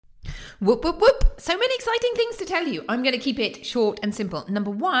Whoop, whoop, whoop. So many exciting things to tell you. I'm going to keep it short and simple. Number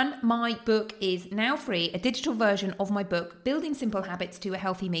one, my book is now free, a digital version of my book, Building Simple Habits to a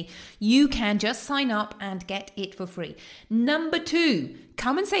Healthy Me. You can just sign up and get it for free. Number two,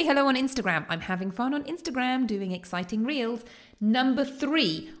 come and say hello on Instagram. I'm having fun on Instagram doing exciting reels. Number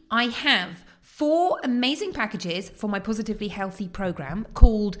three, I have 4 amazing packages for my Positively Healthy program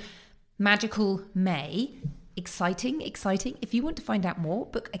called Magical May. Exciting. If you want to find out more,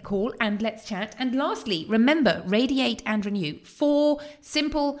 book a call and let's chat. And lastly, remember, Radiate and Renew. 4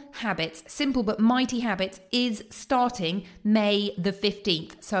 simple habits, simple but mighty habits, is starting May the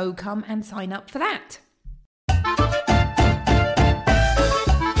 15th. So come and sign up for that.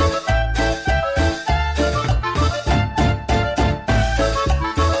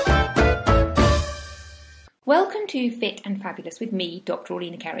 Welcome to Fit and Fabulous with me, Dr.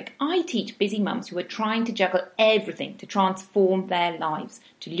 Orlena Kerrick. I teach busy mums who are trying to juggle everything to transform their lives,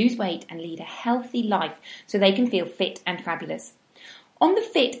 to lose weight and lead a healthy life so they can feel fit and fabulous. On the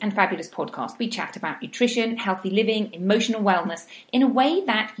Fit and Fabulous podcast, we chat about nutrition, healthy living, emotional wellness in a way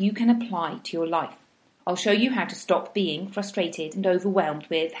that you can apply to your life. I'll show you how to stop being frustrated and overwhelmed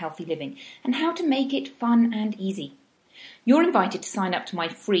with healthy living and how to make it fun and easy. You're invited to sign up to my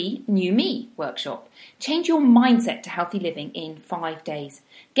free New Me workshop. Change your mindset to healthy living in 5 days.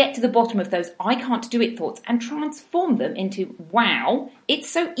 Get to the bottom of those I can't do it thoughts and transform them into, wow,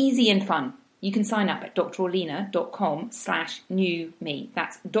 it's so easy and fun. You can sign up at drorlena.com/newme.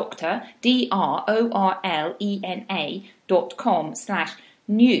 That's Dr.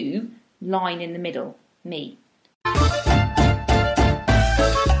 DRORLENA.com/new, line in the middle, me.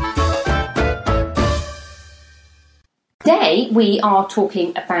 Today we are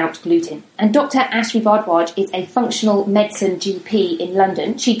talking about gluten, and Dr. Ashvi Bhardwaj is a functional medicine GP in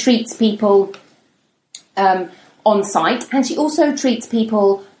London. She treats people on site, and she also treats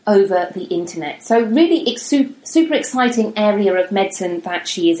people over the internet. So really super exciting area of medicine that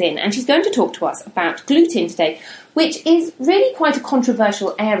she is in, and she's going to talk to us about gluten today, which is really quite a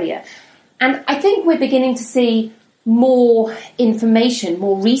controversial area. And I think we're beginning to see more information,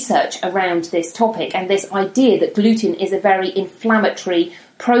 more research around this topic and this idea that gluten is a very inflammatory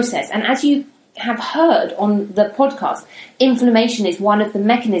process. And as you have heard on the podcast, inflammation is one of the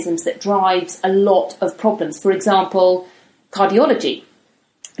mechanisms that drives a lot of problems. For example, cardiology.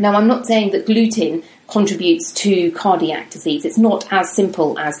 Now, I'm not saying that gluten contributes to cardiac disease. It's not as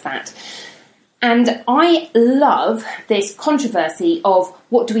simple as that. And I love this controversy of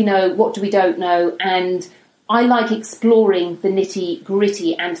what do we know, what do we don't know, and I like exploring the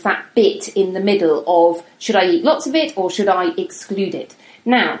nitty-gritty and that bit in the middle of should I eat lots of it or should I exclude it?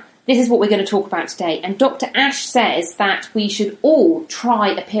 Now, this is what we're going to talk about today. And Dr. Ash says that we should all try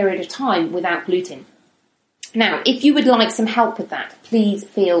a period of time without gluten. Now, if you would like some help with that, please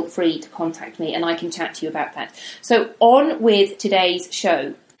feel free to contact me and I can chat to you about that. So on with today's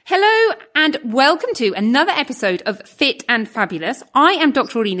show. Hello and welcome to another episode of Fit and Fabulous. I am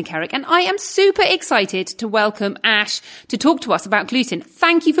Dr. Orlena Kerrick and I am super excited to welcome Ash to talk to us about gluten.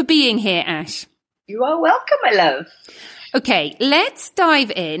 Thank you for being here, Ash. You are welcome, my love. Okay, let's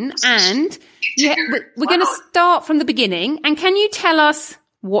dive in and we're going to start from the beginning. And can you tell us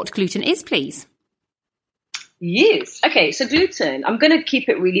what gluten is, please? Yes. Okay, so gluten, I'm going to keep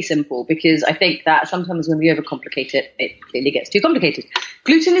it really simple because I think that sometimes when we overcomplicate it, it clearly gets too complicated.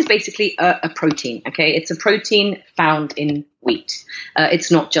 Gluten is basically a protein, okay? It's a protein found in wheat.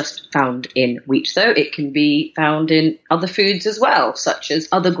 It's not just found in wheat, though. It can be found in other foods as well, such as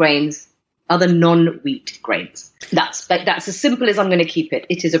other grains, other non-wheat grains. That's as simple as I'm going to keep it.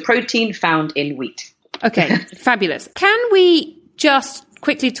 It is a protein found in wheat. Okay, fabulous. Can we just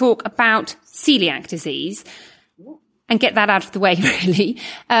quickly talk about celiac disease and get that out of the way, really?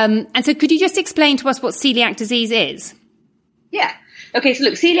 And so could you just explain to us what celiac disease is? Yeah. Okay, so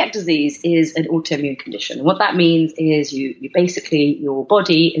look, celiac disease is an autoimmune condition. What that means is you basically, your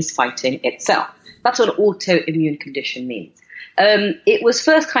body is fighting itself. That's what an autoimmune condition means. It was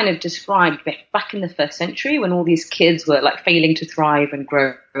first kind of described back in the 1st century when all these kids were like failing to thrive and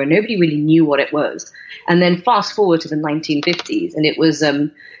grow and nobody really knew what it was. And then fast forward to the 1950s and it was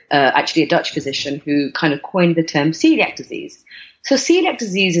actually a Dutch physician who kind of coined the term celiac disease. So celiac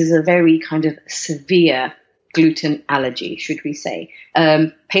disease is a very kind of severe gluten allergy, should we say.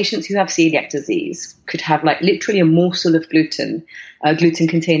 Patients who have celiac disease could have like literally a morsel of gluten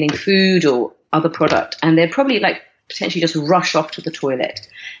containing food or other product, and they'd probably like potentially just rush off to the toilet.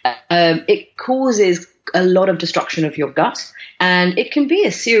 It causes a lot of destruction of your gut, and it can be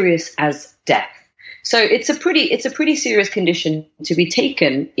as serious as death. So it's a pretty serious condition to be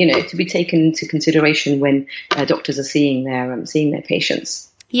taken into consideration when doctors are seeing their patients.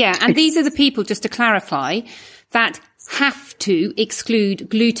 Yeah, and these are the people, just to clarify, that have to exclude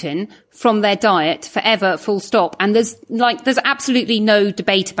gluten from their diet forever, full stop. And there's absolutely no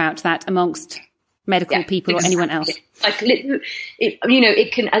debate about that amongst medical people or anyone else. Like,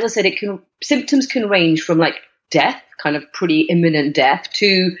 it can, as I said, symptoms can range from like death, kind of pretty imminent death,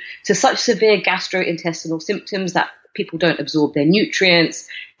 to such severe gastrointestinal symptoms that people don't absorb their nutrients.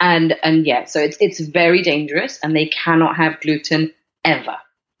 And so it's very dangerous, and they cannot have gluten ever.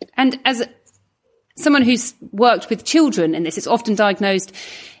 And as someone who's worked with children in this, it's often diagnosed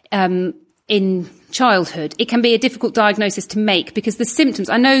in childhood. It can be a difficult diagnosis to make because the symptoms,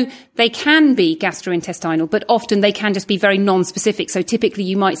 I know they can be gastrointestinal, but often they can just be very non-specific. So typically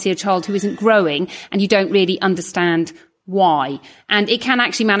you might see a child who isn't growing and you don't really understand why. And it can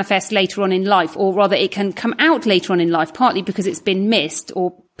actually manifest later on in life, or rather it can come out later on in life, partly because it's been missed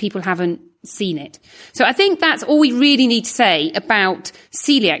or people haven't seen it. So I think that's all we really need to say about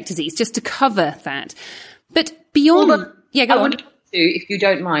celiac disease, just to cover that. But beyond... go on. If you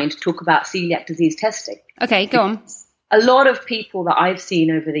don't mind, talk about celiac disease testing. Okay, go on. A lot of people that I've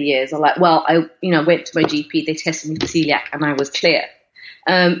seen over the years are like, well, I went to my GP, they tested me for celiac and I was clear.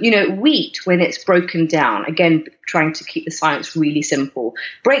 Wheat, when it's broken down, again, trying to keep the science really simple,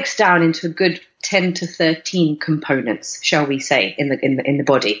 breaks down into a good 10 to 13 components, shall we say, in the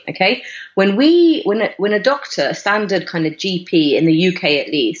body. Okay. When a doctor, a standard kind of GP in the UK at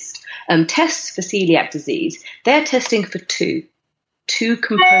least, tests for celiac disease, they're testing for two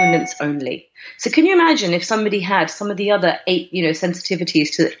components only. So can you imagine if somebody had some of the other 8,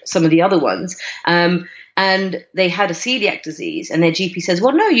 sensitivities to some of the other ones, and they had a celiac disease, and their GP says,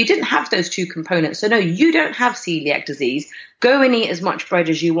 well, no, you didn't have those 2 components. So no, you don't have celiac disease. Go and eat as much bread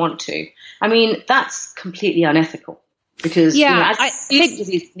as you want to. I mean, that's completely unethical. Because celiac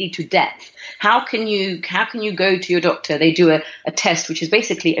disease lead to death. How can you go to your doctor? They do a test which is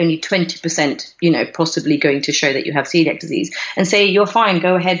basically only 20%, possibly going to show that you have celiac disease, and say you're fine.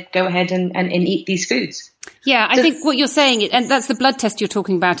 Go ahead and eat these foods. Yeah, I think what you're saying, and that's the blood test you're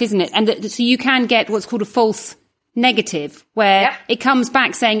talking about, isn't it? And so you can get what's called a false negative, where it comes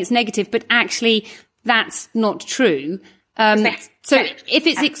back saying it's negative, but actually that's not true. So if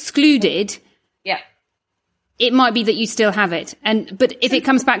it's excluded. It might be that you still have it, but if it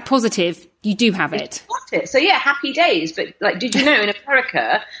comes back positive, you do have it. So yeah, happy days. But did you know in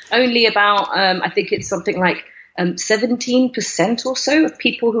America, only about I think it's something like 17% or so of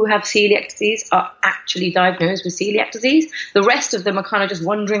people who have celiac disease are actually diagnosed with celiac disease. The rest of them are kind of just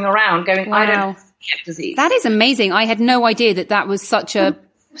wandering around, going, "I don't have celiac disease." That is amazing. I had no idea that was such a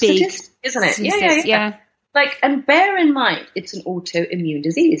big, isn't it? Yeah. And bear in mind, it's an autoimmune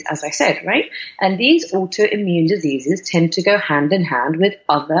disease, as I said, right? And these autoimmune diseases tend to go hand in hand with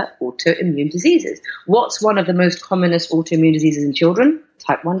other autoimmune diseases. What's one of the most commonest autoimmune diseases in children?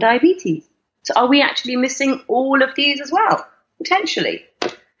 Type 1 diabetes. So are we actually missing all of these as well? Potentially.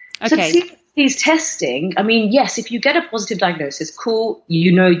 Okay. So these testing, I mean, yes, if you get a positive diagnosis, cool,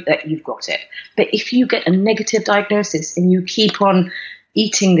 you know that you've got it. But if you get a negative diagnosis and you keep on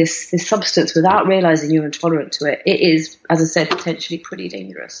eating this substance without realizing you're intolerant to it, it is, as I said, potentially pretty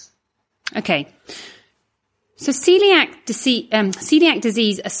dangerous. Okay. So celiac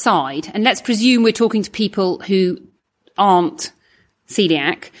disease aside, and let's presume we're talking to people who aren't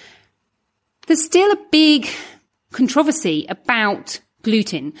celiac, there's still a big controversy about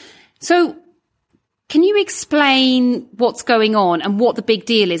gluten. So can you explain what's going on and what the big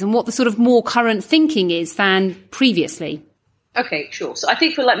deal is and what the sort of more current thinking is than previously? Okay, sure. So I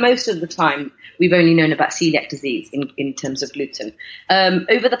think for most of the time, we've only known about celiac disease in terms of gluten.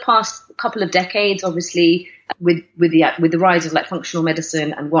 Over the past couple of decades, obviously, with the rise of functional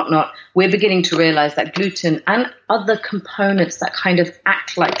medicine and whatnot, we're beginning to realize that gluten and other components that kind of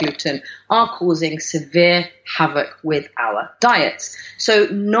act like gluten are causing severe havoc with our diets. So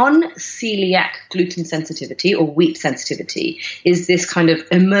non-celiac gluten sensitivity or wheat sensitivity is this kind of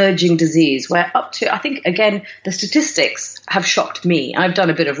emerging disease where up to, I think, again, the statistics have shocked me. I've done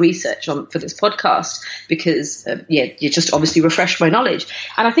a bit of research for this podcast because, you just obviously refresh my knowledge.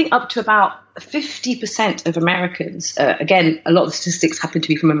 And I think up to about 50% of Americans, again, a lot of the statistics happen to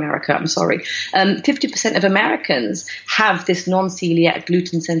be from America, I'm sorry, 50% of Americans have this non-celiac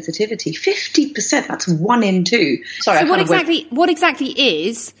gluten sensitivity. 50%, that's 1 in 2. Sorry. So what exactly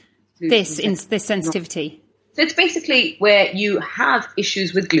is this sensitivity? So it's basically where you have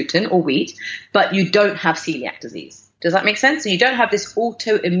issues with gluten or wheat, but you don't have celiac disease. Does that make sense? So you don't have this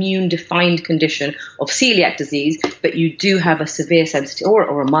autoimmune defined condition of celiac disease, but you do have a severe sensitivity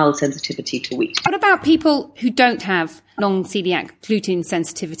or a mild sensitivity to wheat. What about people who don't have non-celiac gluten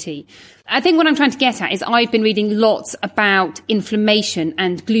sensitivity? I think what I'm trying to get at is I've been reading lots about inflammation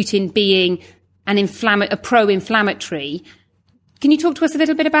and gluten being a pro-inflammatory. Can you talk to us a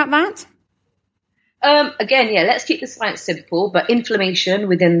little bit about that? Again, let's keep the science simple, but inflammation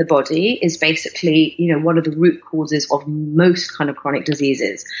within the body is basically, one of the root causes of most kind of chronic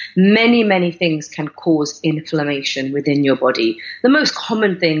diseases. Many, many things can cause inflammation within your body. The most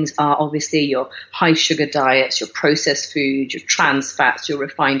common things are obviously your high sugar diets, your processed foods, your trans fats, your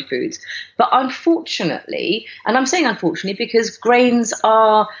refined foods. But unfortunately, and I'm saying unfortunately because grains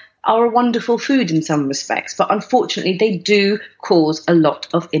are a wonderful food in some respects, but unfortunately they do cause a lot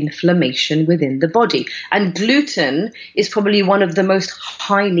of inflammation within the body. And gluten is probably one of the most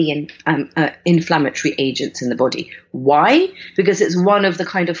highly inflammatory agents in the body. Why? Because it's one of the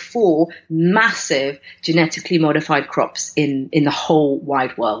kind of 4 massive genetically modified crops in the whole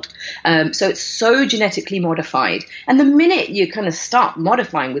wide world. So it's so genetically modified. And the minute you kind of start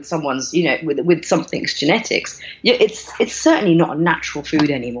modifying with someone's, with something's genetics, it's certainly not a natural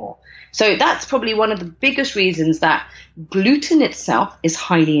food anymore. So that's probably one of the biggest reasons that gluten itself is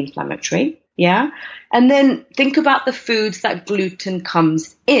highly inflammatory. Yeah. And then think about the foods that gluten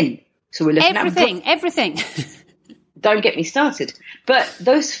comes in. So we're looking at everything. Don't get me started. But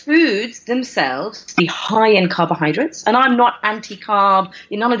those foods themselves be high in carbohydrates. And I'm not anti-carb,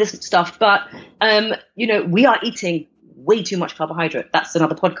 none of this stuff. But, we are eating way too much carbohydrate. That's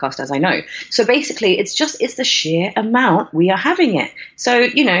another podcast, as I know. So basically, it's the sheer amount we are having it. So,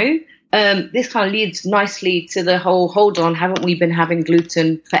 this kind of leads nicely to the whole, hold on, haven't we been having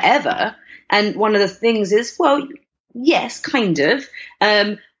gluten forever? And one of the things is, well, yes, kind of,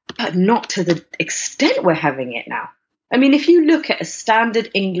 but not to the extent we're having it now. I mean, if you look at a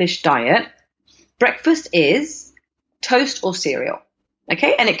standard English diet, breakfast is toast or cereal,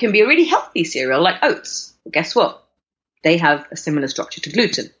 okay? And it can be a really healthy cereal like oats. Well, guess what? They have a similar structure to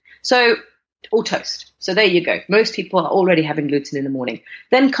gluten. So, or toast. So there you go. Most people are already having gluten in the morning.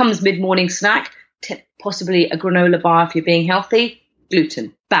 Then comes mid-morning snack, possibly a granola bar if you're being healthy,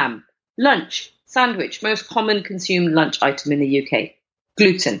 gluten, bam. Lunch, sandwich, most common consumed lunch item in the UK,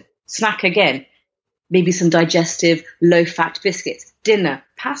 gluten. Snack again, maybe some digestive, low-fat biscuits. Dinner,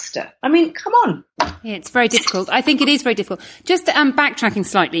 pasta. I mean, come on. Yeah, it's very difficult. I think it is very difficult. Just backtracking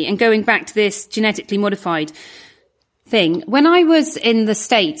slightly and going back to this genetically modified thing. When I was in the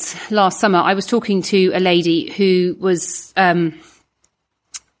States last summer, I was talking to a lady who was a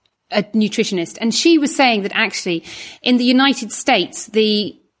nutritionist, and she was saying that actually in the United States,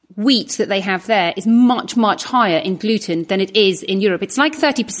 the wheat that they have there is much, much higher in gluten than it is in Europe. It's like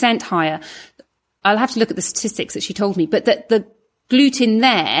 30% higher. I'll have to look at the statistics that she told me, but that the gluten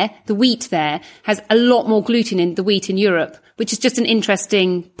there, the wheat there, has a lot more gluten in the wheat in Europe, which is just an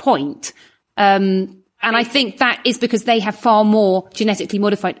interesting point. And I think that is because they have far more genetically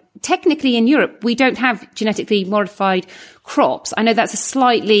modified. Technically in Europe, we don't have genetically modified crops. I know that's a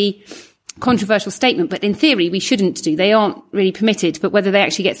slightly controversial statement, but in theory we shouldn't do. They aren't really permitted, but whether they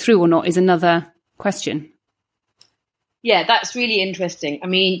actually get through or not is another question. Yeah, that's really interesting. I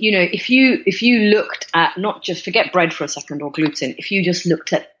mean, if you looked at, not just forget bread for a second or gluten, if you just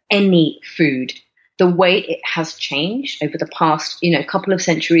looked at any food, the way it has changed over the past, couple of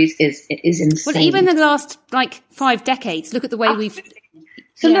centuries is insane. Well, even in the last 5 decades, look at the way we've.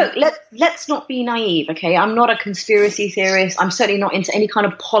 So look, let's not be naive, okay? I'm not a conspiracy theorist. I'm certainly not into any kind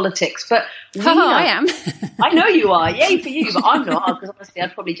of politics, but I am. I know you are. Yay for you, but I'm not, because honestly,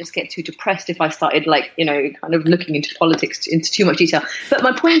 I'd probably just get too depressed if I started kind of looking into politics into too much detail. But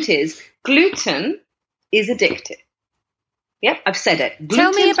my point is, gluten is addictive. Yep, I've said it. Gluten.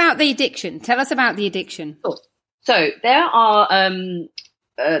 Tell me about the addiction. Tell us about the addiction. Sure. So there are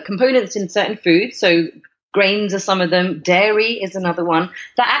components in certain foods. So grains are some of them. Dairy is another one.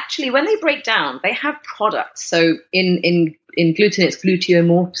 That actually, when they break down, they have products. So in gluten, it's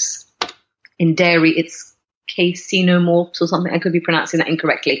gluteomorphs. In dairy, it's caseinomorphs or something. I could be pronouncing that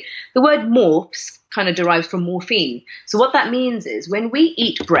incorrectly. The word morphs kind of derives from morphine. So what that means is when we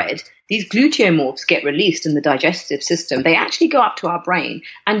eat bread, these gluteomorphs get released in the digestive system. They actually go up to our brain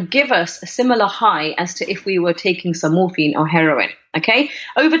and give us a similar high as to if we were taking some morphine or heroin. Okay?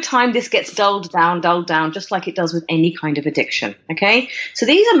 Over time, this gets dulled down, just like it does with any kind of addiction. Okay? So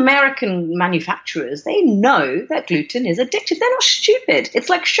these American manufacturers, they know that gluten is addictive. They're not stupid. It's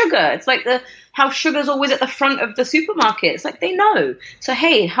like sugar. It's like how sugar's always at the front of the supermarket. It's like they know. So,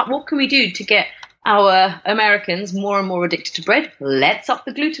 hey, what can we do to get our Americans more and more addicted to bread? Let's up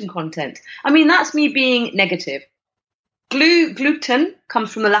the gluten content. I mean, that's me being negative. gluten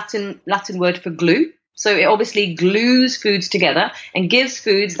comes from the Latin word for glue. So it obviously glues foods together and gives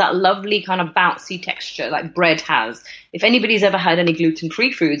foods that lovely kind of bouncy texture like bread has. If anybody's ever had any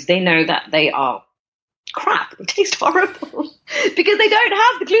gluten-free foods, they know that they are crap. They taste horrible because they don't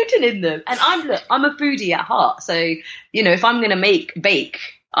have the gluten in them. And I'm a foodie at heart. So, if I'm going to bake,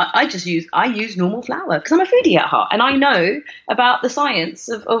 I use normal flour because I'm a foodie at heart and I know about the science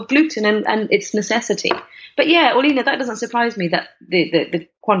of gluten and its necessity. But yeah, Orlena, that doesn't surprise me that the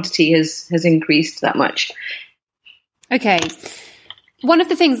quantity has increased that much. Okay. One of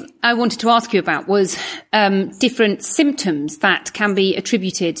the things I wanted to ask you about was different symptoms that can be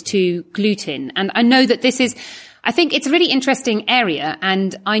attributed to gluten. And I know that I think it's a really interesting area.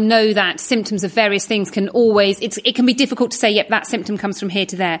 And I know that symptoms of various things it can be difficult to say, yep, that symptom comes from here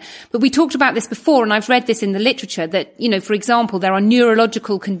to there. But we talked about this before, and I've read this in the literature that, for example, there are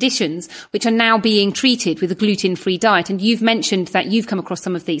neurological conditions which are now being treated with a gluten-free diet. And you've mentioned that you've come across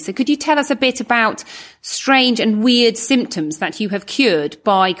some of these. So could you tell us a bit about strange and weird symptoms that you have cured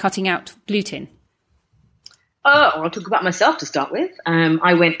by cutting out gluten? I'll talk about myself to start with.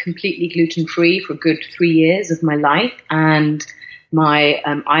 I went completely gluten-free for a good 3 years of my life, and my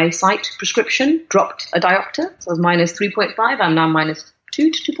eyesight prescription dropped a diopter. So I was minus 3.5. I'm now minus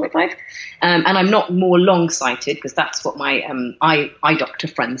 2 to 2.5. And I'm not more long-sighted because that's what my eye doctor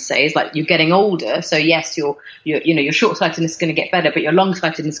friends say. Is like you're getting older, so yes, your short-sightedness is going to get better, but your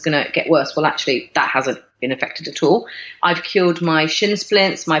long-sightedness is going to get worse. Well, actually, that hasn't been affected at all. I've cured my shin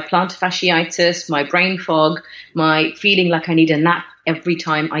splints, my plantar fasciitis, my brain fog, my feeling like I need a nap every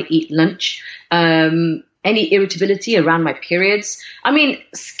time I eat lunch, any irritability around my periods. I mean,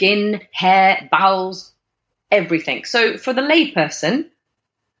 skin, hair, bowels, everything. So for the layperson,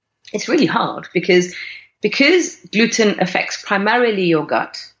 it's really hard because gluten affects primarily your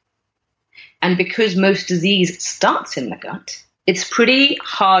gut, and because most disease starts in the gut, it's pretty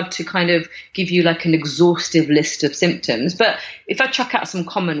hard to kind of give you like an exhaustive list of symptoms. But if I chuck out some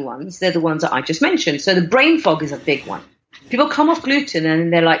common ones, they're the ones that I just mentioned. So the brain fog is a big one. People come off gluten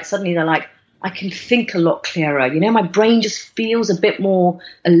and suddenly they're like, I can think a lot clearer. My brain just feels a bit more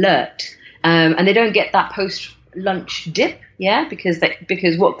alert. And they don't get that post-lunch dip,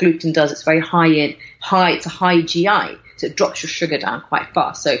 because what gluten does, it's very it's a high GI. So it drops your sugar down quite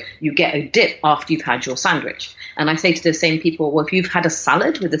fast. So you get a dip after you've had your sandwich. And I say to the same people, well, if you've had a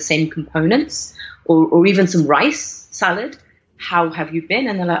salad with the same components or even some rice salad, how have you been?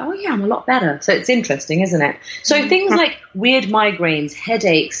 And they're like, oh, yeah, I'm a lot better. So it's interesting, isn't it? So things like weird migraines,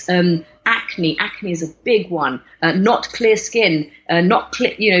 headaches, acne. Acne is a big one. Not clear skin, not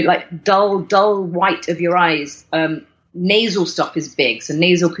clear, like dull white of your eyes. Nasal stuff is big, so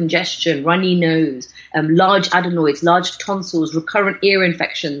nasal congestion, runny nose, large adenoids, large tonsils, recurrent ear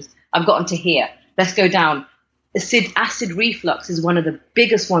infections. I've gotten to here. Let's go down. Acid reflux is one of the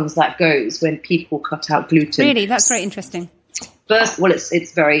biggest ones that goes when people cut out gluten. Really? That's very interesting.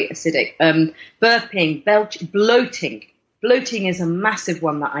 It's very acidic. Burping, bloating. Bloating is a massive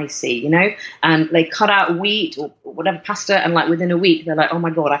one that I see, and they cut out wheat or whatever pasta, and like within a week they're like, oh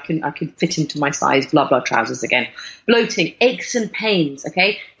my God, I can fit into my size blah blah trousers again. Bloating, aches and pains.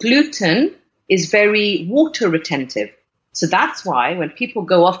 Okay, gluten is very water retentive, so that's why when people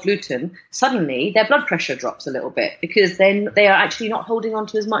go off gluten, suddenly their blood pressure drops a little bit because then they are actually not holding on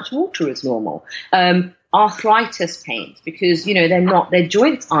to as much water as normal. Arthritis pains because their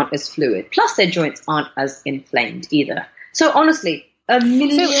joints aren't as fluid, plus their joints aren't as inflamed either. So honestly, a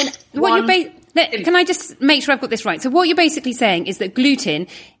million. Can I just make sure I've got this right? So what you're basically saying is that gluten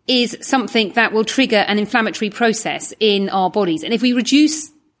is something that will trigger an inflammatory process in our bodies, and if we reduce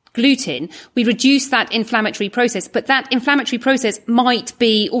gluten, we reduce that inflammatory process, but that inflammatory process might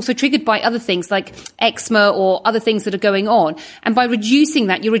be also triggered by other things like eczema or other things that are going on. And by reducing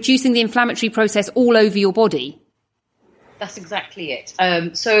that, you're reducing the inflammatory process all over your body. That's exactly it.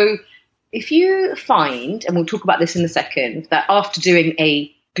 So if you find, and we'll talk about this in a second, that after doing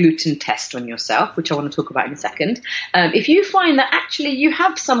a gluten test on yourself, which I want to talk about in a second, if you find that actually you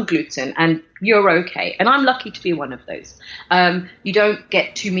have some gluten and you're okay, and I'm lucky to be one of those, you don't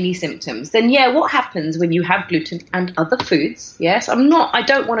get too many symptoms, then what happens when you have gluten and other foods? Yes, I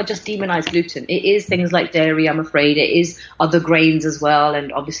don't want to just demonize gluten. It is things like dairy, I'm afraid. It is other grains as well,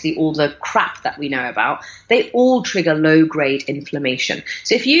 and obviously all the crap that we know about. They all trigger low-grade inflammation.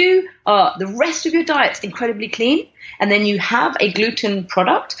 So if you are, the rest of your diet's incredibly clean, and then you have a gluten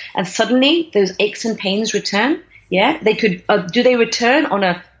product, and suddenly those aches and pains return, they could, do they return on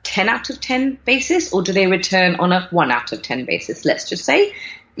a 10 out of 10 basis, or do they return on a 1 out of 10 basis? Let's just say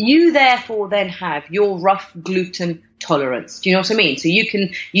you therefore then have your rough gluten tolerance. Do you know what I mean? So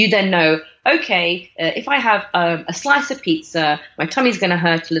you then know, okay, if I have a slice of pizza, my tummy's going to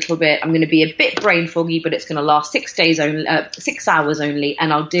hurt a little bit. I'm going to be a bit brain foggy, but it's going to last 6 hours only,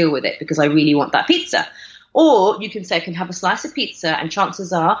 and I'll deal with it because I really want that pizza. Or you can say, I can have a slice of pizza, and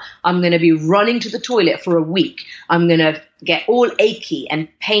chances are I'm going to be running to the toilet for a week. I'm going to get all achy and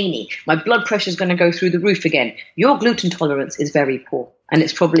painy. My blood pressure is going to go through the roof again. Your gluten tolerance is very poor. And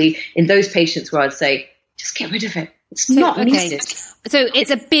it's probably in those patients where I'd say, just get rid of it. It's not needed. So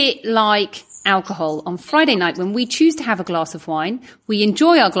it's a bit like alcohol. On Friday night, when we choose to have a glass of wine, we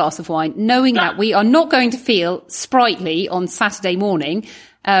enjoy our glass of wine, knowing that we are not going to feel sprightly on Saturday morning.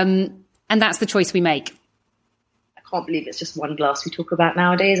 And that's the choice we make. I can't believe it's just one glass we talk about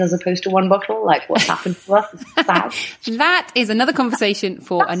nowadays as opposed to one bottle. Like, what's happened to us is sad. That is another conversation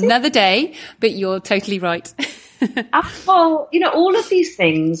for another day, but you're totally right. Well, all of these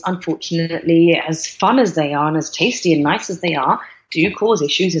things, unfortunately, as fun as they are and as tasty and nice as they are, do cause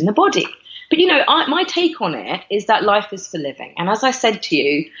issues in the body. But, my take on it is that life is for living. And as I said to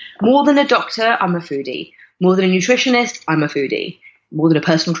you, more than a doctor, I'm a foodie. More than a nutritionist, I'm a foodie. More than a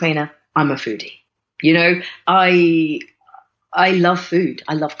personal trainer, I'm a foodie. I love food.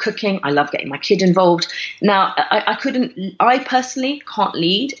 I love cooking. I love getting my kid involved. Now, I personally can't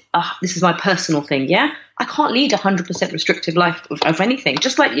lead. This is my personal thing. Yeah. I can't lead 100% restrictive life of anything,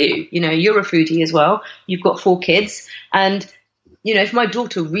 just like you. You're a foodie as well. You've got 4 kids. And, if my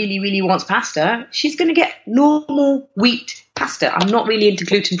daughter really, really wants pasta, she's going to get normal wheat pasta. I'm not really into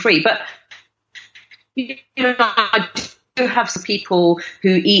gluten-free, but, I do have some people who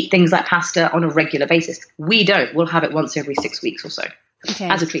eat things like pasta on a regular basis. We don't. We'll have it once every 6 weeks or so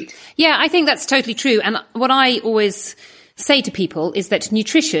as a treat. Yeah, I think that's totally true. And what I always say to people is that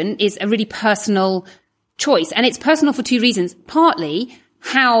nutrition is a really personal choice. And it's personal for 2 reasons. Partly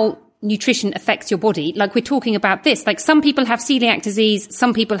how nutrition affects your body. Like we're talking about this, like some people have celiac disease,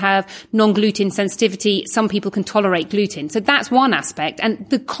 some people have non-gluten sensitivity, some people can tolerate gluten. So that's one aspect. And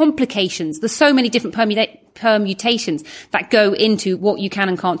the complications, there's so many different permutations that go into what you can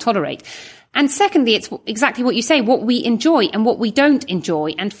and can't tolerate. And secondly, it's exactly what you say, what we enjoy and what we don't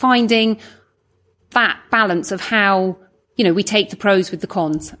enjoy, and finding that balance of how, we take the pros with the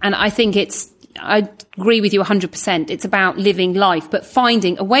cons. And I think I agree with you 100%. It's about living life, but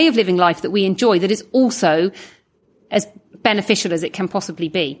finding a way of living life that we enjoy that is also as beneficial as it can possibly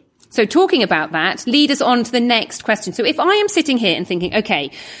be. So talking about that, lead us on to the next question. So if I am sitting here and thinking,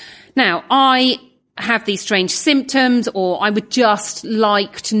 okay, now I have these strange symptoms, or I would just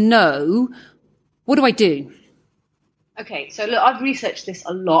like to know, what do I do? Okay, so look, I've researched this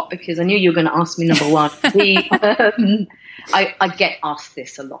a lot because I knew you were going to ask me number one. I get asked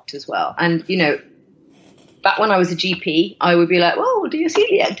this a lot as well. And, back when I was a GP, I would be like, well, do your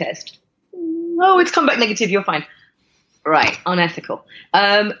celiac test. Oh, it's come back negative, you're fine. Right, unethical.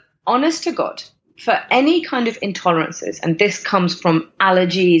 Honest to God, for any kind of intolerances, and this comes from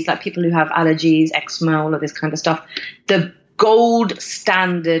allergies, like people who have allergies, eczema, all of this kind of stuff, the gold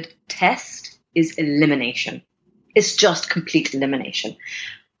standard test is elimination. It's just complete elimination.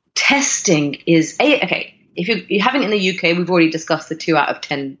 Testing is, okay, if you're having it in the UK, we've already discussed the 2 out of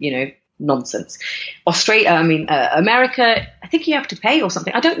 10, nonsense. America, I think you have to pay or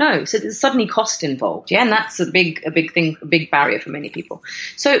something. I don't know. So there's suddenly cost involved. Yeah. And that's a big thing, a big barrier for many people.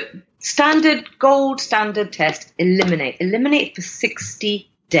 So gold standard test, eliminate for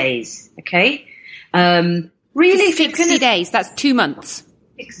 60 days. Okay. Really, 60 days. That's 2 months.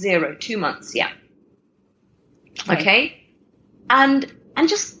 2 months. Yeah. Okay. And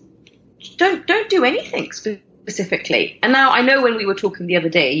just don't do anything specifically. And now I know when we were talking the other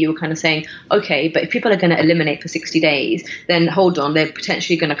day, you were kind of saying, okay, but if people are going to eliminate for 60 days, then hold on, they're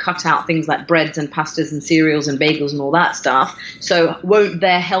potentially going to cut out things like breads and pastas and cereals and bagels and all that stuff. So won't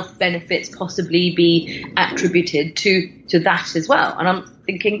their health benefits possibly be attributed to that as well? And I'm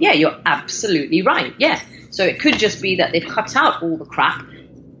thinking, yeah, you're absolutely right. Yeah. So it could just be that they've cut out all the crap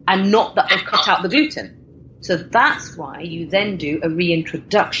and not that they've cut out the gluten. So that's why you then do a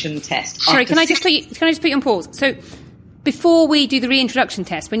reintroduction test. Sorry, can I just put you on pause? So before we do the reintroduction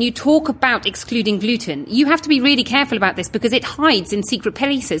test, when you talk about excluding gluten, you have to be really careful about this because it hides in secret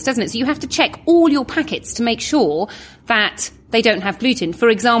places, doesn't it? So you have to check all your packets to make sure that they don't have gluten. For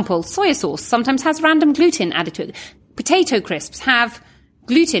example, soya sauce sometimes has random gluten added to it. Potato crisps have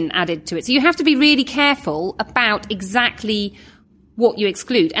gluten added to it. So you have to be really careful about exactly what you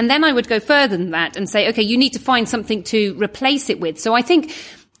exclude. And then I would go further than that and say, okay, you need to find something to replace it with. So I think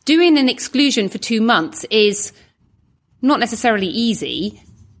doing an exclusion for 2 months is not necessarily easy.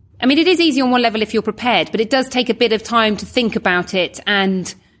 I mean, it is easy on one level if you're prepared, but it does take a bit of time to think about it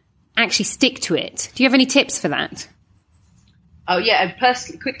and actually stick to it. Do you have any tips for that? Oh yeah, and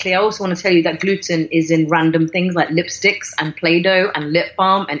personally, quickly, I also want to tell you that gluten is in random things like lipsticks and Play-Doh and lip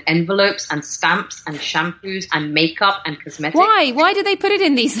balm and envelopes and stamps and shampoos and makeup and cosmetics. Why? Why do they put it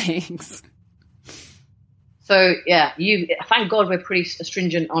in these things? So yeah, thank God we're pretty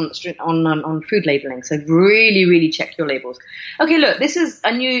stringent on food labeling. So really, really check your labels. Okay, look, this is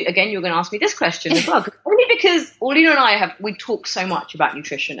a new. Again, you're going to ask me this question as well, only because Paulina and I we talk so much about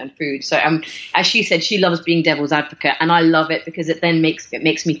nutrition and food. So as she said, she loves being devil's advocate, and I love it because it then makes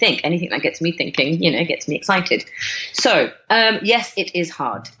me think. Anything that gets me thinking, gets me excited. So yes, it is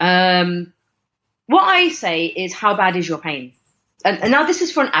hard. What I say is, how bad is your pain? And now this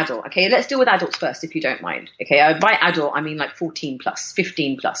is for an adult, okay? Let's deal with adults first, if you don't mind, okay? By adult, I mean like 14 plus,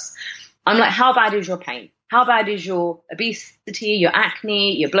 15 plus. I'm like, how bad is your pain? How bad is your obesity, your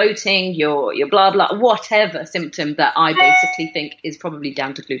acne, your bloating, your blah, blah, whatever symptom that I basically think is probably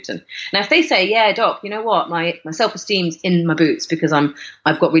down to gluten? Now, if they say, yeah, doc, you know what? My self-esteem's in my boots because I've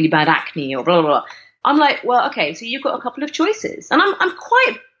got really bad acne or blah, blah, blah. I'm like, well, okay, so you've got a couple of choices. And I'm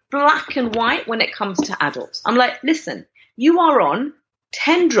quite black and white when it comes to adults. I'm like, listen, you are on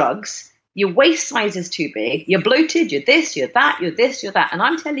 10 drugs, your waist size is too big, you're bloated, you're this, you're that, you're this, you're that. And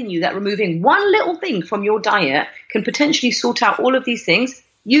I'm telling you that removing one little thing from your diet can potentially sort out all of these things.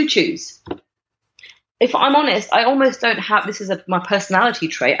 You choose. If I'm honest, I almost don't have, this is my personality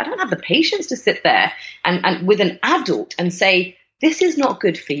trait, I don't have the patience to sit there and with an adult and say, this is not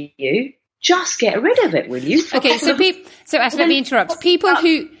good for you. Just get rid of it, will you? Okay, so Ash, let me interrupt.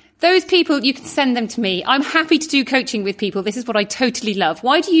 Those people, you can send them to me. I'm happy to do coaching with people. This is what I totally love.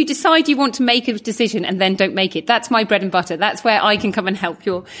 Why do you decide you want to make a decision and then don't make it? That's my bread and butter. That's where I can come and help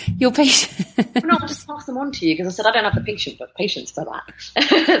your patient. No, I'll just pass them on to you because I said I don't have the patience for that.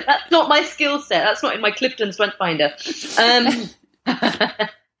 That's not my skill set. That's not in my Clifton Strength Finder.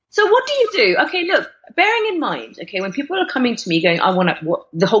 So what do you do? Okay, look, bearing in mind, okay, when people are coming to me going, I want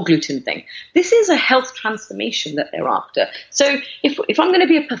the whole gluten thing, this is a health transformation that they're after. So if I'm going to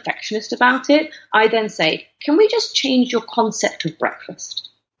be a perfectionist about it, I then say, can we just change your concept of breakfast?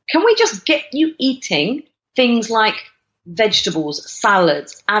 Can we just get you eating things like vegetables,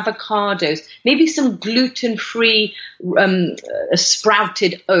 salads, avocados, maybe some gluten-free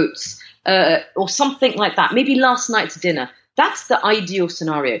sprouted oats or something like that, maybe last night's dinner. That's the ideal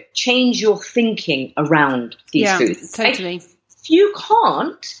scenario. Change your thinking around these foods. Totally. If you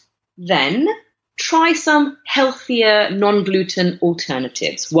can't, then try some healthier non-gluten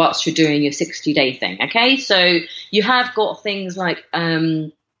alternatives whilst you're doing your 60-day thing. Okay, so you have got things like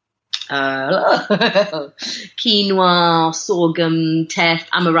quinoa, sorghum, teff,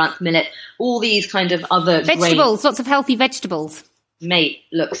 amaranth, millet, all these kind of other vegetables. Grains. Lots of healthy vegetables. Mate,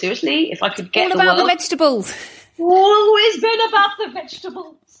 look, seriously, if I could get all about the vegetables. Always been about the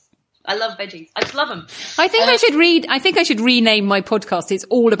vegetables. I love veggies. I just love them. I think I should rename my podcast. It's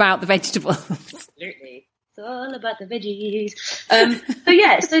all about the vegetables. Absolutely. It's all about the veggies.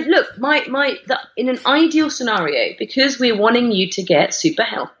 So look, in an ideal scenario, because we're wanting you to get super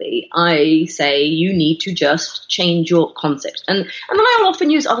healthy, I say you need to just change your concept. And then I'll often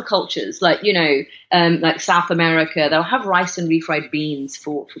use other cultures, like, like South America, they'll have rice and refried beans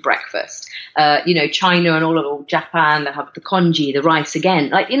for breakfast. China and all of Japan, they'll have the congee, the rice again.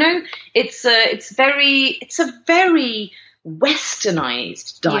 Like, it's a very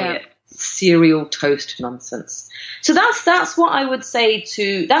westernized diet. Yeah. Cereal toast nonsense. So that's what I would say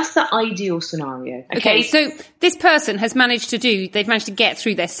that's the ideal scenario. Okay, so this person they've managed to get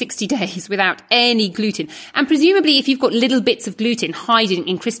through their 60 days without any gluten. And presumably if you've got little bits of gluten hiding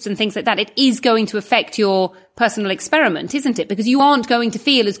in crisps and things like that, it is going to affect your personal experiment, isn't it? Because you aren't going to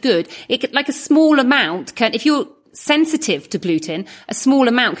feel as good. Like a small amount if you're sensitive to gluten, a small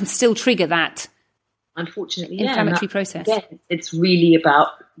amount can still trigger that. Unfortunately, inflammatory process. Again, it's really about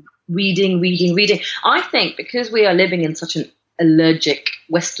reading. I think because we are living in such an allergic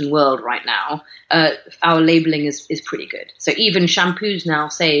Western world right now, our labeling is pretty good. So even shampoos now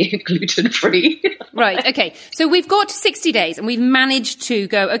say gluten-free. Right, okay. So we've got 60 days and we've managed to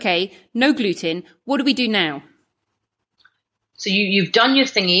go, okay, no gluten. What do we do now? So you've done your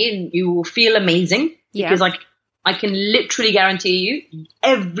thingy and you will feel amazing. Yeah. Because I can literally guarantee you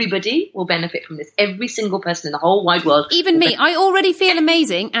everybody will benefit from this. Every single person in the whole wide world. Even me. I already feel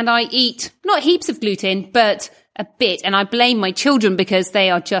amazing and I eat not heaps of gluten, but a bit. And I blame my children because they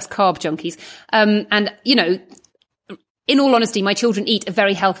are just carb junkies. In all honesty, my children eat a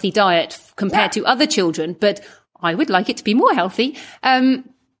very healthy diet compared to other children, but I would like it to be more healthy. We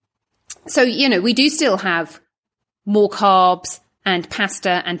do still have more carbs and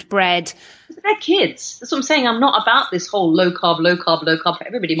pasta and bread. they're kids. That's what I'm saying. I'm not about this whole low carb for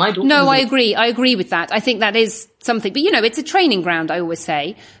everybody. My daughter. No, I agree. I agree with that. I think that is something, but it's a training ground, I always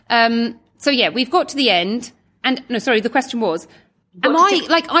say. So yeah, we've got to the end. And no, sorry, the question was,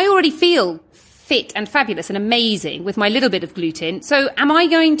 I already feel fit and fabulous and amazing with my little bit of gluten. So am I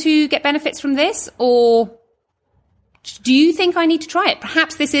going to get benefits from this, or do you think I need to try it?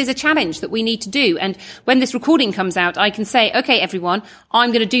 Perhaps this is a challenge that we need to do. And when this recording comes out, I can say, okay, everyone,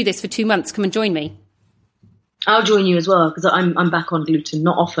 I'm going to do this for 2 months. Come and join me. I'll join you as well, because I'm back on gluten,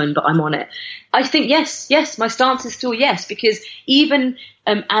 not often, but I'm on it. I think yes, my stance is still yes, because even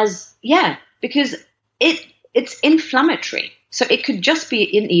because it's inflammatory. So it could just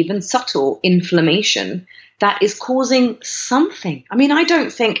be an even subtle inflammation that is causing something. I mean, I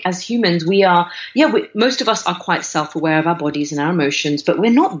don't think as humans most of us are quite self-aware of our bodies and our emotions, but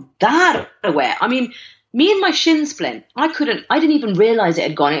we're not that aware. I mean, me and my shin splint, I didn't even realize it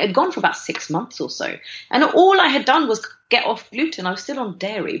had gone. It had gone for about 6 months or so. And all I had done was get off gluten. I was still on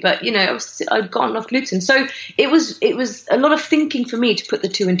dairy, but I'd gotten off gluten. So it was a lot of thinking for me to put the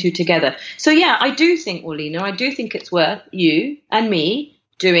 2 and 2 together. So yeah, I do think, Orlena, I do think it's worth you and me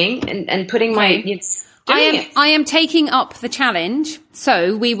doing and putting I am taking up the challenge.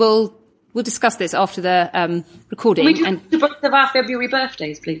 So we'll discuss this after the recording. We can do both of our February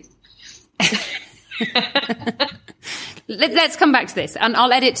birthdays, please. Let's come back to this, and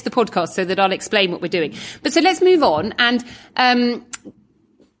I'll edit the podcast so that I'll explain what we're doing. But so let's move on. And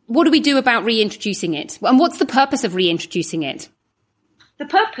what do we do about reintroducing it? And what's the purpose of reintroducing it? The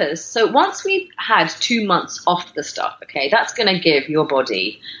purpose, so once we've had 2 months off the stuff, okay, that's going to give your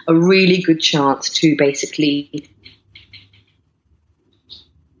body a really good chance to basically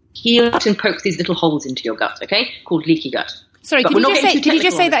heal and poke these little holes into your gut, okay, called leaky gut. Sorry, can you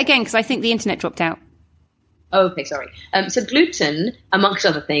just say that again? Because I think the internet dropped out. Oh, okay, sorry. So gluten, amongst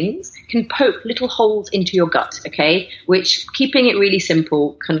other things, can poke little holes into your gut, okay, which, keeping it really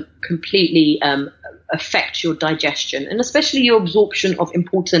simple, can completely affect your digestion and especially your absorption of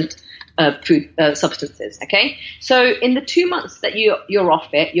important food substances, okay? So in the 2 months that you're off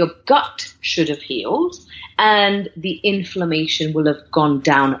it, your gut should have healed and the inflammation will have gone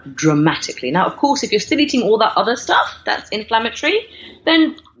down dramatically. Now, of course, if you're still eating all that other stuff that's inflammatory,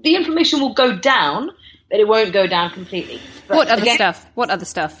 then the inflammation will go down, but it won't go down completely. But What other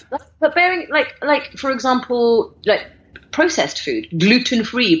stuff? But bearing, like for example, like processed food,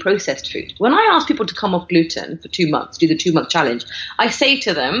 gluten-free processed food. When I ask people to come off gluten for 2 months, do the 2-month challenge, I say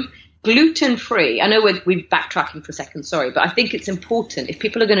to them, gluten-free. I know we're backtracking for a second, sorry, but I think it's important. If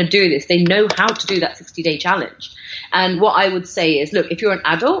people are going to do this, they know how to do that 60-day challenge. And what I would say is, look, if you're an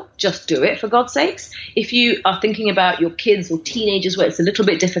adult, just do it, for God's sakes. If you are thinking about your kids or teenagers where it's a little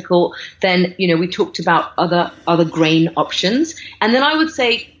bit difficult, then, we talked about other grain options. And then I would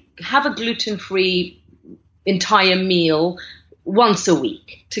say have a gluten-free entire meal once a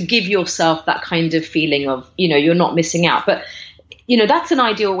week to give yourself that kind of feeling of, you're not missing out. But that's an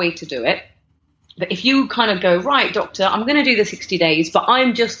ideal way to do it. But if you kind of go, right, doctor, I'm going to do the 60 days, but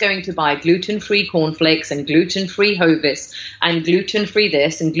I'm just going to buy gluten-free cornflakes and gluten-free Hovis and gluten-free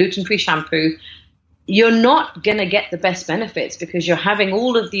this and gluten-free shampoo, you're not going to get the best benefits because you're having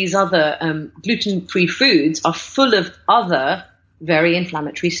all of these other gluten-free foods are full of other very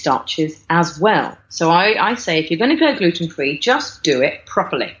inflammatory starches as well. So I say if you're going to go gluten-free, just do it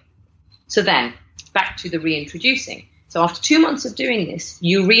properly. So then back to the reintroducing. So after 2 months of doing this,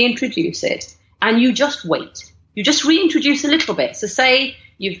 you reintroduce it and you just wait. You just reintroduce a little bit. So say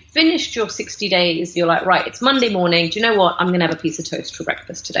you've finished your 60 days. You're like, right, it's Monday morning. Do you know what? I'm going to have a piece of toast for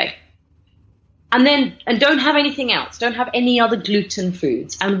breakfast today. And don't have anything else. Don't have any other gluten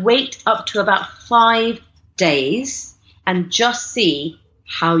foods. And wait up to about 5 days and just see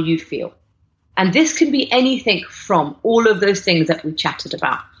how you feel. And this can be anything from all of those things that we chatted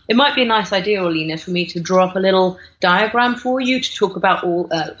about. It might be a nice idea, Orlena, for me to draw up a little diagram for you to talk about all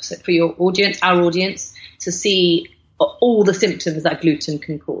for your audience, our audience, to see all the symptoms that gluten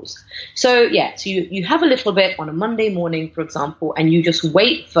can cause. So you have a little bit on a Monday morning, for example, and you just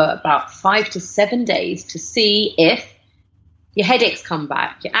wait for about 5 to 7 days to see if your headaches come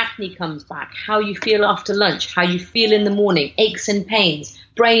back, your acne comes back, how you feel after lunch, how you feel in the morning, aches and pains,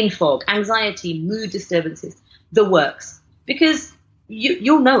 brain fog, anxiety, mood disturbances, the works. Because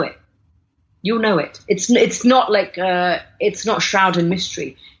you'll know it. You'll know it. It's not like it's not shroud in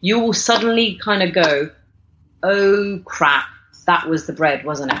mystery. You will suddenly kind of go, oh crap, that was the bread,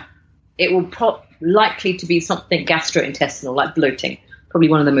 wasn't it? It will likely to be something gastrointestinal, like bloating, probably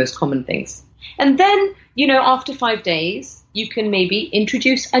one of the most common things. And then, after 5 days, you can maybe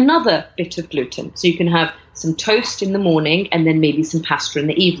introduce another bit of gluten. So you can have some toast in the morning, and then maybe some pasta in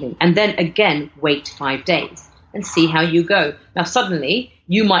the evening. And then again, wait 5 days and see how you go. Now, suddenly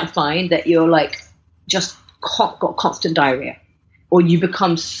you might find that you're like just got constant diarrhea, or you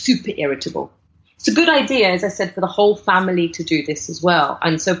become super irritable. It's a good idea, as I said, for the whole family to do this as well.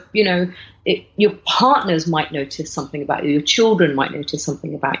 And so, your partners might notice something about you. Your children might notice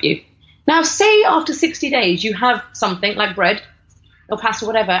something about you. Now, say after 60 days, you have something like bread or pasta,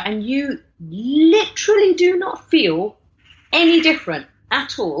 whatever, and you literally do not feel any different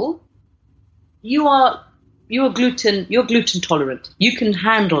at all. You're gluten tolerant. You can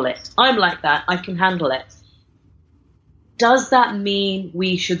handle it. I'm like that. I can handle it. Does that mean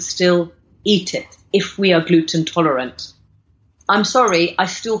we should still eat it if we are gluten tolerant? I'm sorry, I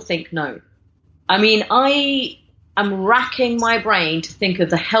still think no. I mean, I am racking my brain to think of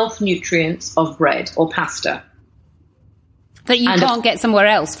the health nutrients of bread or pasta that you can't get somewhere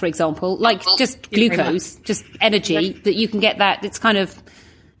else, for example, like just glucose, just energy, that you can get that. It's kind of...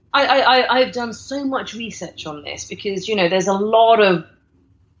 I've done so much research on this because, there's a lot of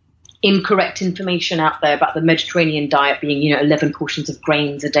incorrect information out there about the Mediterranean diet being, 11 portions of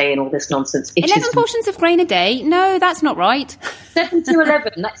grains a day and all this nonsense. 11 portions of grain a day? No, that's not right. 7 to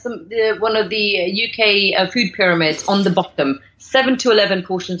 11. That's one of the UK food pyramids on the bottom. 7 to 11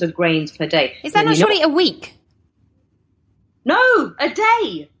 portions of grains per day. Is that not surely a week? No, a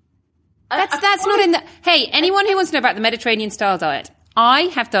day. That's not in the... Hey, anyone who wants to know about the Mediterranean style diet, I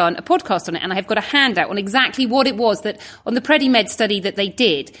have done a podcast on it, and I have got a handout on exactly what it was that on the PrediMed study that they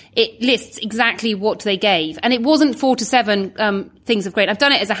did. It lists exactly what they gave, and it wasn't 4 to 7 things of grain. I've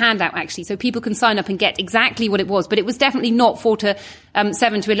done it as a handout actually, so people can sign up and get exactly what it was. But it was definitely not 4 to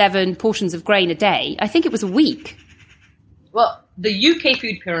 7 to 11 portions of grain a day. I think it was a week. Well, the UK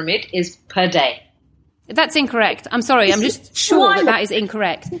food pyramid is per day. That's incorrect. I'm sorry. I'm just sure that is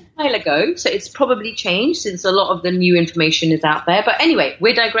incorrect. A while ago, so it's probably changed since a lot of the new information is out there. But anyway,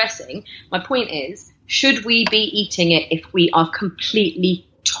 we're digressing. My point is, should we be eating it if we are completely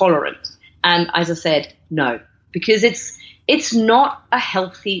tolerant? And as I said, no, because it's not a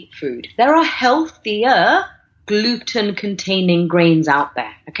healthy food. There are healthier gluten-containing grains out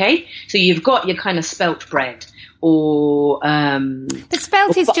there, okay? So you've got your kind of spelt bread or... the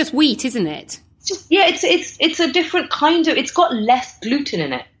spelt is just wheat, isn't it? It's a different kind of, it's got less gluten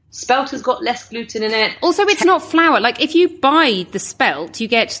in it. Spelt has got less gluten in it. Also, it's not flour. Like, if you buy the spelt, you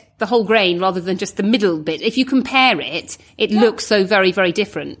get the whole grain rather than just the middle bit. If you compare it, it looks so very, very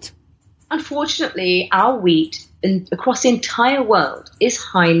different. Unfortunately, our wheat across the entire world is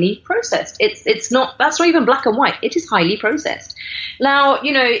highly processed. That's not even black and white. It is highly processed. Now,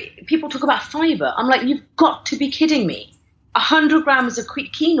 people talk about fiber. I'm like, you've got to be kidding me. 100 grams of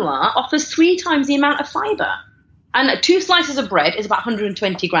quinoa offers 3 times the amount of fiber. And 2 slices of bread is about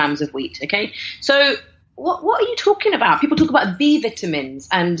 120 grams of wheat, okay? So what are you talking about? People talk about B vitamins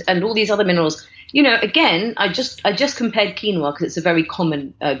and all these other minerals. Again, I just compared quinoa because it's a very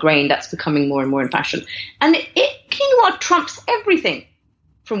common grain that's becoming more and more in fashion. And quinoa trumps everything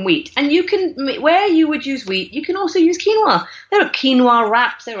from wheat. And where you would use wheat, you can also use quinoa. There are quinoa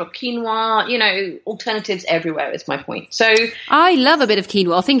wraps, there are quinoa, alternatives everywhere is my point. So I love a bit of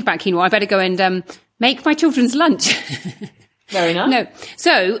quinoa. I'll think about quinoa. I better go and make my children's lunch. Very nice. No.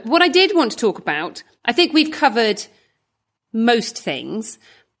 So what I did want to talk about, I think we've covered most things,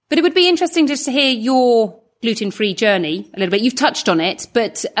 but it would be interesting just to hear your gluten-free journey a little bit. You've touched on it,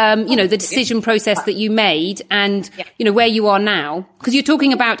 but, the decision process that you made and, where you are now, because you're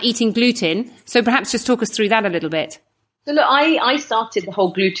talking about eating gluten. So perhaps just talk us through that a little bit. So look, I started the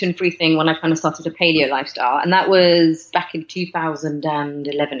whole gluten-free thing when I kind of started a paleo lifestyle, and that was back in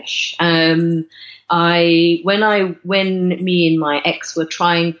 2011-ish. When me and my ex were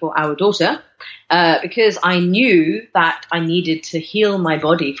trying for our daughter, because I knew that I needed to heal my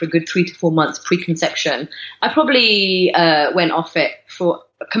body for a good 3 to 4 months pre-conception, I probably went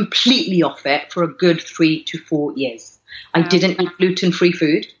completely off it for a good 3 to 4 years. I didn't eat gluten-free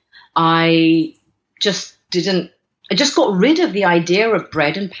food. I just got rid of the idea of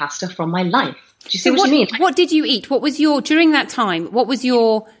bread and pasta from my life. Do you see what I mean? What did you eat? During that time, what was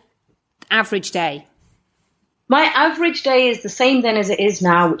your average day? My average day is the same then as it is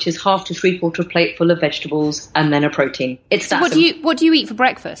now, which is half to 3/4 plate full of vegetables and then a protein. What do you eat for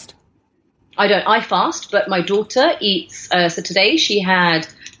breakfast? I fast, but my daughter eats, so today she had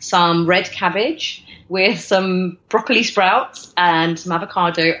some red cabbage with some broccoli sprouts and some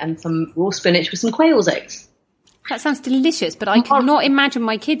avocado and some raw spinach with some quail's eggs. That sounds delicious, but I cannot imagine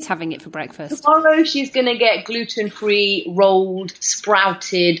my kids having it for breakfast. Tomorrow she's going to get gluten-free, rolled,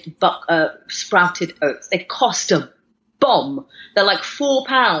 sprouted oats. They cost a bomb. They're like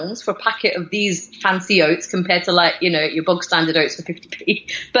 £4 for a packet of these fancy oats compared to like, your bog standard oats for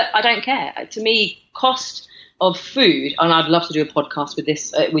 50p. But I don't care. To me, cost of food, and I'd love to do a podcast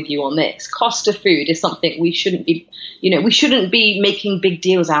with you on this. Cost of food is something we shouldn't be making big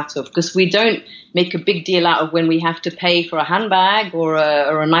deals out of, because we don't make a big deal out of when we have to pay for a handbag or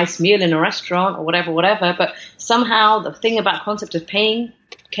a nice meal in a restaurant or whatever. But somehow the thing about concept of paying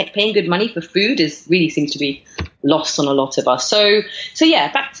good money for food seems to be lost on a lot of us. So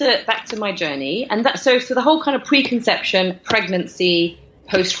yeah, back to my journey, and so the whole kind of preconception, pregnancy,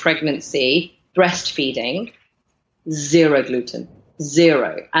 post-pregnancy, breastfeeding. 0 gluten,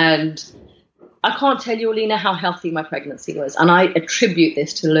 0. And I can't tell you, Alina, how healthy my pregnancy was. And I attribute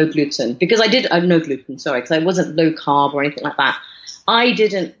this to low gluten, because no gluten, sorry, because I wasn't low carb or anything like that. I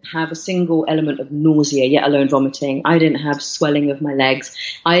didn't have a single element of nausea, yet alone vomiting. I didn't have swelling of my legs.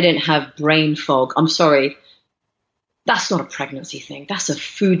 I didn't have brain fog. I'm sorry. That's not a pregnancy thing. That's a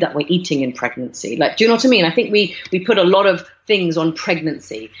food that we're eating in pregnancy. Like, do you know what I mean? I think we put a lot of things on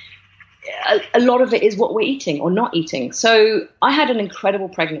pregnancy. A lot of it is what we're eating or not eating. So I had an incredible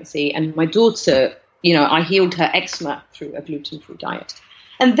pregnancy, and my daughter, I healed her eczema through a gluten-free diet.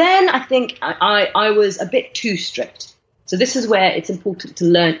 And then I think I was a bit too strict. So this is where it's important to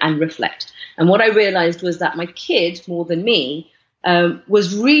learn and reflect. And what I realized was that my kid, more than me,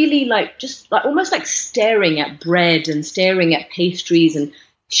 was really almost like staring at bread and staring at pastries. And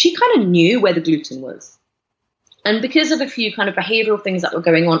she kind of knew where the gluten was. And because of a few kind of behavioral things that were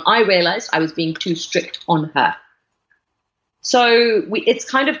going on, I realized I was being too strict on her. So it's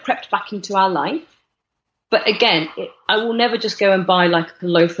kind of crept back into our life. But again, I will never just go and buy like a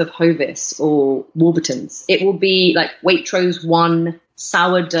loaf of Hovis or Warburtons. It will be like Waitrose 1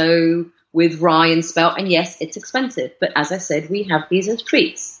 sourdough with rye and spelt. And yes, it's expensive. But as I said, we have these as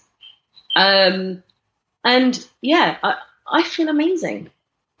treats. And yeah, I feel amazing.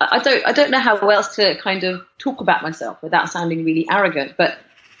 I don't know how else to kind of talk about myself without sounding really arrogant, but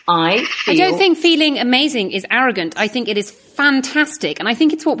I don't think feeling amazing is arrogant. I think it is fantastic, and I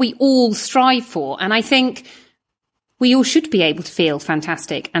think it's what we all strive for, and I think we all should be able to feel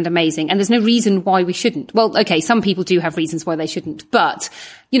fantastic and amazing, and there's no reason why we shouldn't. Well, okay, some people do have reasons why they shouldn't, but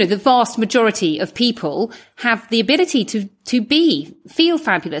the vast majority of people have the ability to feel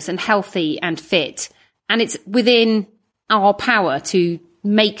fabulous and healthy and fit, and it's within our power to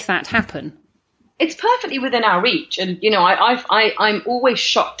make that happen. It's perfectly within our reach. And, I'm always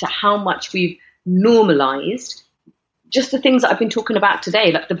shocked at how much we've normalized just the things that I've been talking about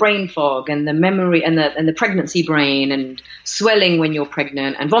today, like the brain fog and the memory and the pregnancy brain and swelling when you're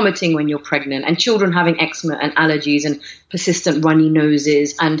pregnant and vomiting when you're pregnant and children having eczema and allergies and persistent runny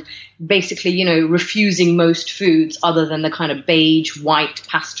noses and basically, refusing most foods other than the kind of beige, white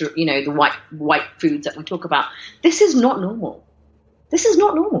pasta, the white foods that we talk about. This is not normal. This is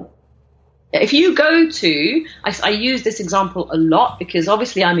not normal. If you go to, I use this example a lot because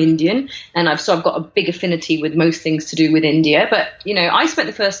obviously I'm Indian and I've got a big affinity with most things to do with India. But, I spent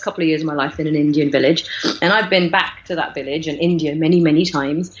the first couple of years of my life in an Indian village, and I've been back to that village in India many, many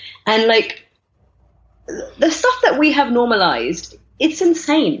times. And like the stuff that we have normalized, it's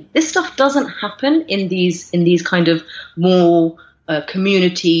insane. This stuff doesn't happen in these kind of more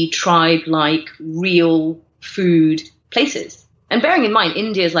community, tribe-like, real food places. And bearing in mind,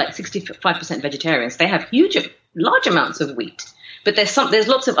 India is like 65% vegetarians. They have large amounts of wheat. But there's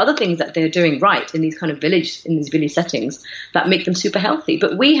lots of other things that they're doing right in these kind of village settings that make them super healthy.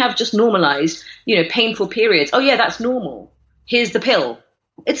 But we have just normalized, painful periods. Oh yeah, that's normal. Here's the pill.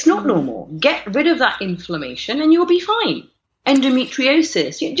 It's not normal. Get rid of that inflammation and you'll be fine.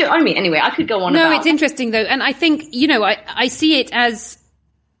 Endometriosis. Do you know what I mean? Anyway, I could go on. No, it's interesting though. And I think, I see it as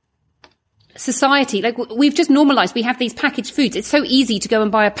society, like we've just normalized, we have these packaged foods. It's so easy to go and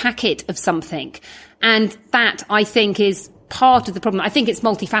buy a packet of something. And that, I think, is part of the problem. I think it's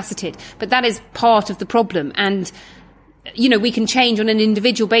multifaceted, but that is part of the problem. And, we can change on an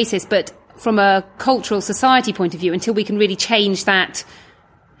individual basis, but from a cultural society point of view, until we can really change that,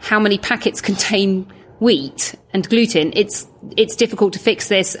 how many packets contain wheat and gluten, it's difficult to fix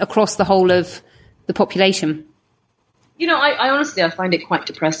this across the whole of the population. I honestly, I find it quite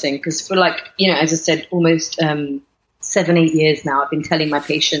depressing because for as I said, almost 7-8 years now, I've been telling my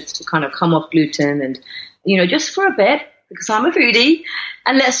patients to kind of come off gluten and, just for a bit because I'm a foodie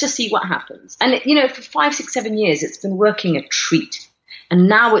and let's just see what happens. And, for 5, 6, 7 years, it's been working a treat. And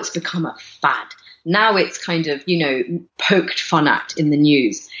now it's become a fad. Now it's kind of, poked fun at in the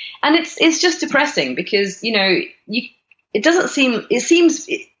news. And it's just depressing because, it seems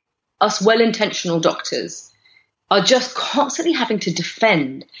us well-intentional doctors are just constantly having to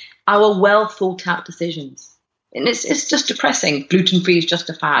defend our well thought out decisions. And it's just depressing. Gluten-free is just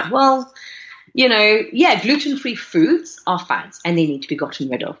a fad. Well, gluten-free foods are fads and they need to be gotten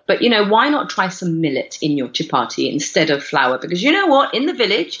rid of. But, why not try some millet in your chapati instead of flour? Because you know what? In the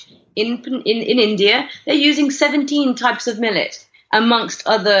village, in India, they're using 17 types of millet amongst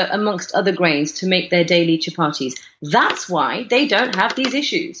other grains to make their daily chapatis. That's why they don't have these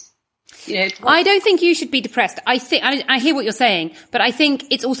issues. I don't think you should be depressed. I hear what you're saying, but I think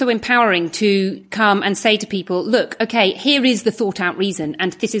it's also empowering to come and say to people, look, okay, here is the thought out reason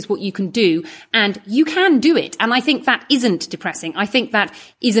and this is what you can do and you can do it. And I think that isn't depressing. I think that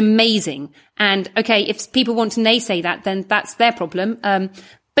is amazing. And okay, if people want to naysay that, then that's their problem.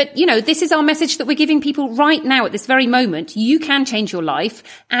 But, this is our message that we're giving people right now at this very moment. You can change your life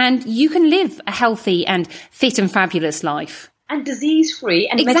and you can live a healthy and fit and fabulous life. And disease-free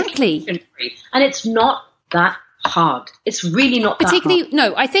and exactly. medication-free. And it's not that hard. It's really not that hard.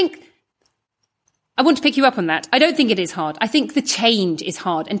 No, I think I want to pick you up on that. I don't think it is hard. I think the change is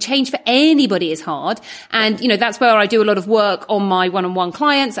hard, and change for anybody is hard. And, that's where I do a lot of work on my one-on-one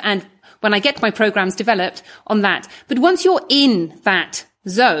clients and when I get my programs developed on that. But once you're in that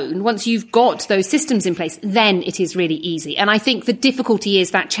zone, once you've got those systems in place, then it is really easy. And I think the difficulty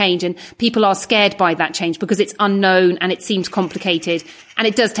is that change, and people are scared by that change because it's unknown and it seems complicated and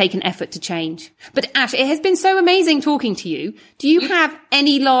it does take an effort to change. But Ash, it has been so amazing talking to you. Do you have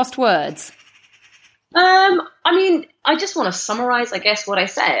any last words? I just want to summarize, I guess, what I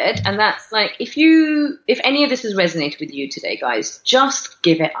said. And that's like, if any of this has resonated with you today, guys, just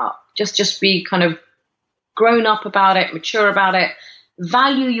give it up. Just be kind of grown up about it, mature about it.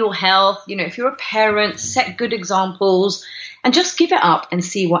 Value your health. If you're a parent, set good examples and just give it up and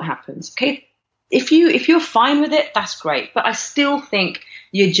see what happens. Okay. If you're fine with it, that's great. But I still think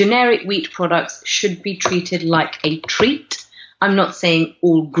your generic wheat products should be treated like a treat. I'm not saying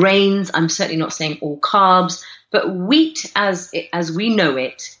all grains. I'm certainly not saying all carbs, but wheat as we know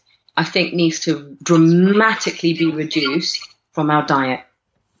it, I think needs to dramatically be reduced from our diet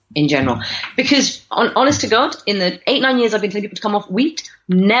in general. Because honest to God, in the 8-9 years I've been telling people to come off wheat,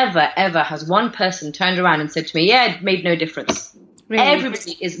 never ever has one person turned around and said to me, yeah, it made no difference. Really?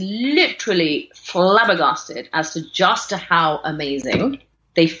 Everybody is literally flabbergasted as to how amazing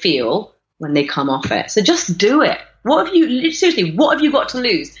they feel when they come off it. So just do it. What have you got to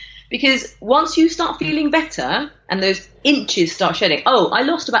lose? Because once you start feeling better and those inches start shedding. Oh, I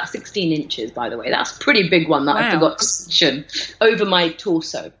lost about 16 inches, by the way. That's a pretty big one that I forgot to mention over my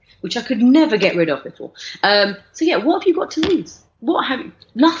torso, which I could never get rid of before. So yeah, what have you got to lose?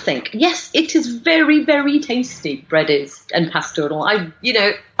 Nothing. Yes, it is very, very tasty. Bread is, and pasta and all. I'm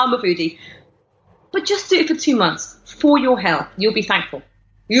a foodie. But just do it for 2 months for your health. You'll be thankful.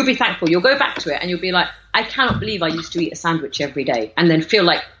 You'll be thankful. You'll go back to it and you'll be like, I cannot believe I used to eat a sandwich every day and then feel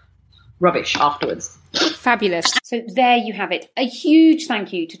like rubbish afterwards. Fabulous. So there you have it. A huge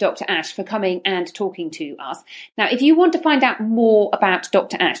thank you to Dr. Ash for coming and talking to us. Now, if you want to find out more about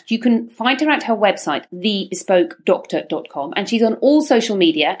Dr. Ash, you can find her at her website, thebespokedoctor.com, and she's on all social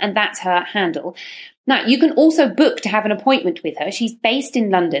media, and that's her handle. Now, you can also book to have an appointment with her. She's based in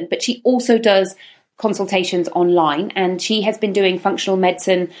London, but she also does consultations online, and she has been doing functional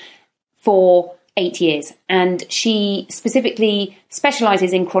medicine for 8 years, and she specifically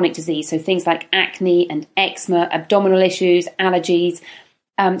specializes in chronic disease, so things like acne and eczema, abdominal issues, allergies.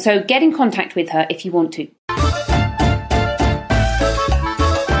 So get in contact with her if you want to.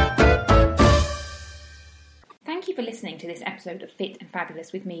 Thank you for listening to this episode of Fit and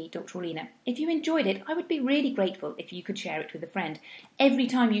Fabulous with me, Dr. Orlena. If you enjoyed it, I would be really grateful if you could share it with a friend. Every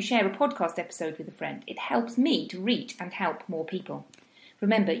time you share a podcast episode with a friend, it helps me to reach and help more people.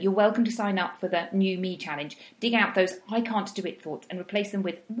 Remember, you're welcome to sign up for the New Me Challenge. Dig out those I can't do it thoughts and replace them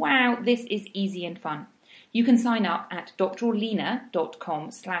with, wow, this is easy and fun. You can sign up at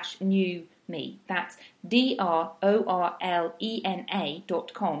drorlena.com/newme. That's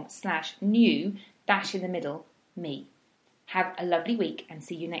drorlena.com/new in the middle me. Have a lovely week and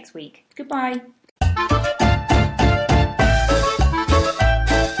see you next week. Goodbye.